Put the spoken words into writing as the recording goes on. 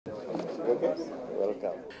Okay,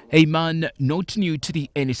 welcome. A man not new to the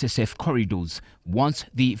NSSF corridors. Once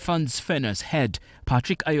the fund's fairness head,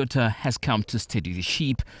 Patrick Ayota has come to steady the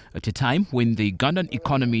ship at a time when the Ugandan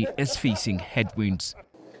economy is facing headwinds.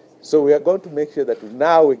 So we are going to make sure that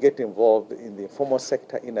now we get involved in the informal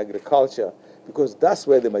sector in agriculture, because that's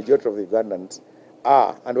where the majority of the Ugandans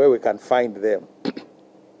are and where we can find them.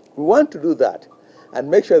 We want to do that and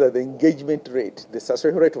make sure that the engagement rate, the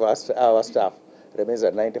satisfaction rate of our staff remains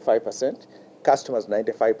at 95%, customers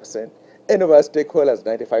 95%, and of our stakeholders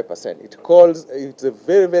 95%. It's a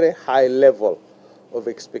very, very high level of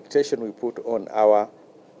expectation we put on our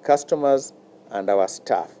customers and our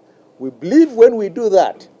staff. We believe when we do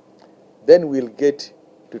that, then we'll get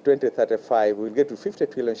to 2035, we'll get to 50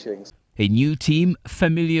 trillion shillings. A new team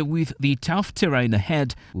familiar with the tough terrain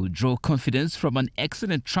ahead will draw confidence from an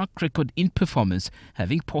excellent track record in performance,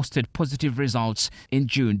 having posted positive results in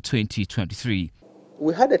June 2023.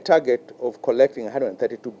 We had a target of collecting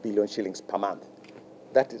 132 billion shillings per month.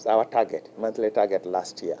 That is our target, monthly target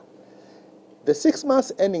last year. The 6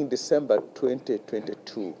 months ending December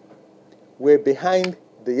 2022 were behind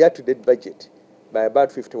the year-to-date budget by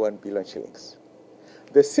about 51 billion shillings.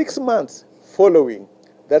 The 6 months following,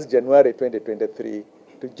 that's January 2023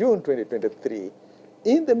 to June 2023,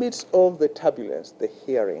 in the midst of the turbulence, the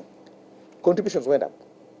hearing, contributions went up,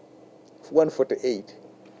 148,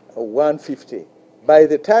 150. By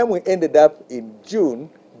the time we ended up in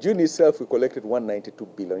June itself, we collected 192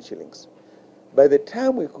 billion shillings. By the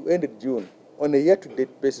time we ended June, on a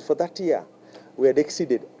year-to-date basis for that year, we had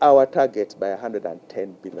exceeded our targets by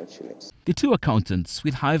 110 billion shillings. The two accountants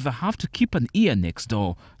will, however, have to keep an ear next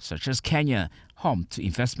door, such as Kenya, home to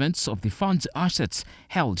investments of the fund's assets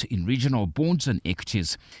held in regional bonds and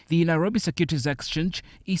equities. The Nairobi Securities Exchange,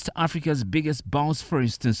 East Africa's biggest bourse, for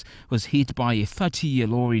instance, was hit by a 30-year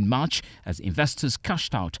low in March as investors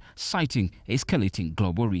cashed out, citing escalating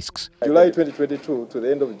global risks. July 2022 to the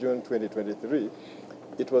end of June 2023,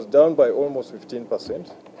 it was down by almost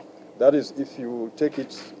 15%. That is if you take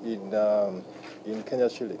it in Kenya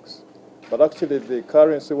shillings. But actually the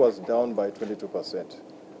currency was down by 22%.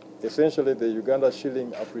 Essentially the Uganda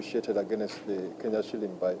shilling appreciated against the Kenya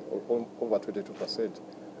shilling by over 22%.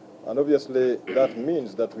 And obviously that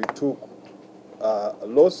means that we took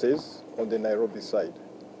losses on the Nairobi side.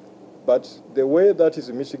 But the way that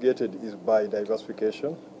is mitigated is by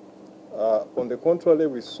diversification. On the contrary,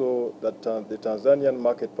 we saw that the Tanzanian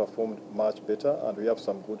market performed much better and we have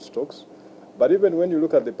some good stocks. But even when you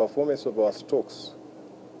look at the performance of our stocks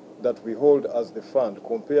that we hold as the fund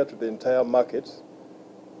compared to the entire market,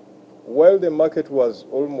 while the market was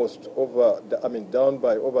almost down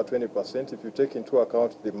by over 20%, if you take into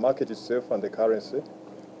account the market itself and the currency,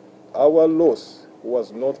 our loss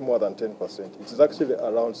was not more than 10%. It is actually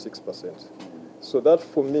around 6%. So that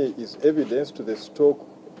for me is evidence to the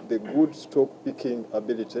good stock picking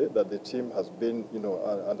ability that the team has been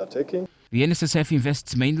undertaking. The NSSF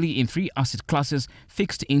invests mainly in three asset classes: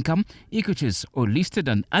 fixed income, equities or listed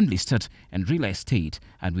and unlisted, and real estate,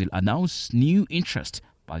 and will announce new interest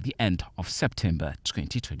by the end of September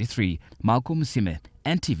 2023. Malcolm Sime,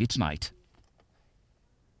 NTV Tonight.